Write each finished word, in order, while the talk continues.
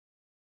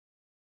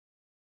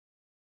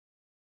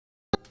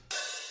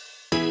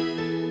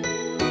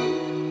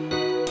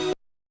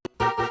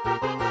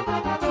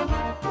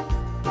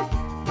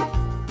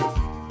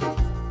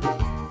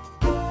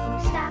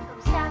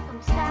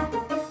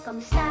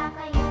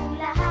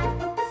lahat.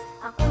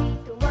 Ako'y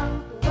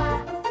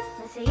tuwang-tuwa,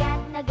 masaya't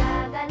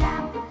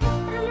nagagalak.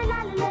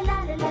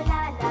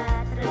 Tralalalalalalala,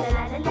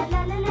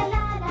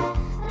 tralalalalalalala,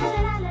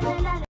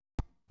 tralalalalalalala.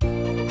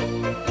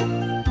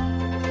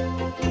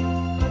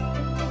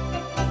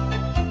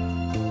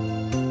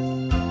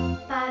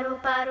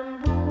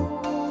 Paru-parong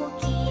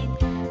bukid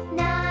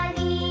na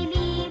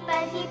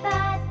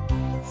lilipad-lipad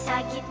sa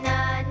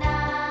gitna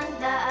ng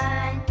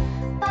daan,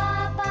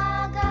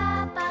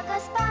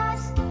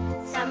 papagapagaspas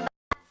samba.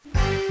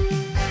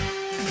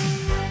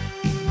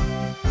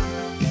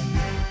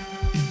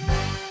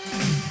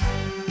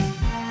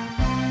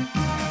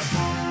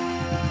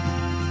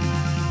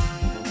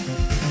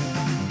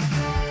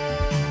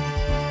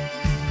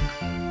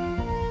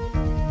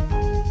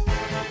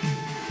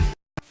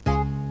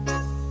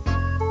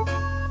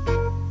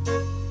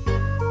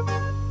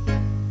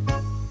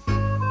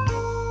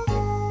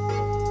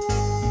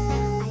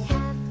 I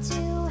have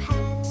two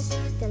hands,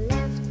 the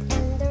left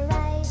and the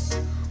right.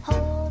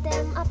 Hold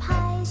them up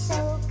high,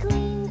 so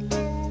clean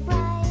and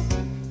bright.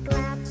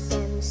 Clap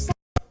them A,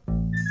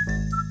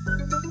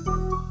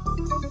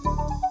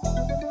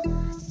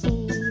 B,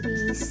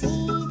 C,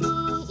 D,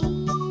 E,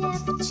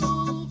 F, G,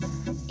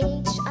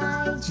 H,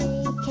 I, J,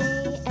 K,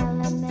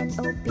 L, M, N,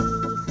 O, P.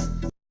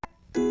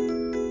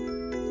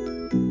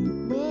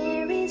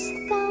 Where is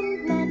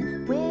Thumbman?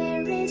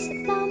 Where is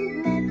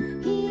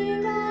Thumbman?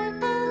 Here I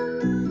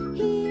am,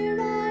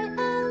 here I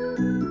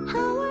am.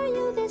 How are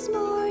you this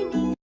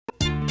morning?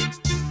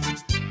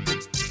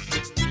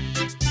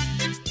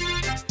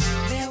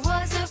 There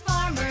was a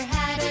farmer,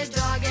 had a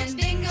dog, and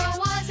Bingo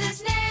was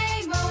his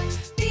name. Oh,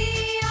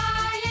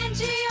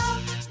 B-I-N-G-O,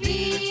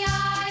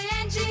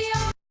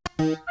 B-I-N-G-O.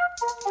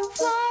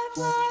 Fly,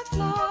 fly,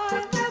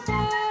 fly, the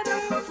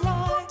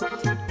butterfly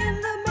in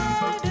the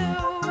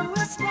meadow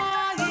is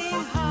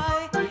flying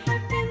high,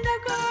 in the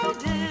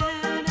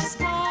garden is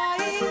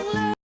flying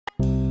low.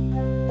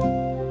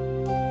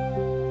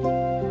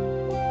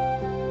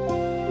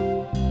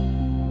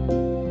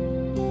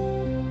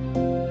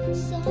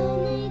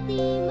 Sana'y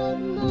di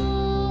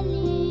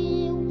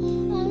magmaliw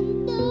ang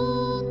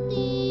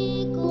dati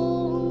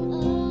kong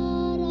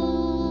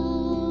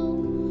araw.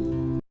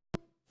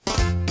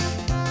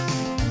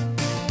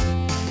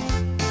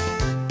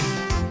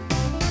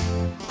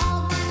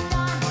 All one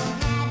farmer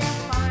had a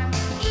farm,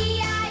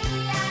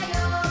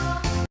 E-I-E-I-O.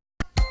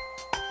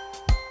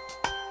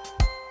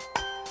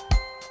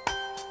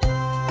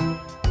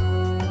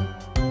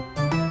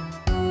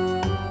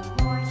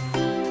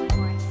 Horsey,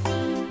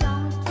 horsey,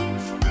 don't you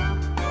stop.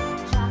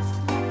 Just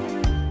let the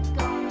wheat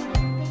go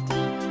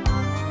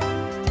lippity-hop.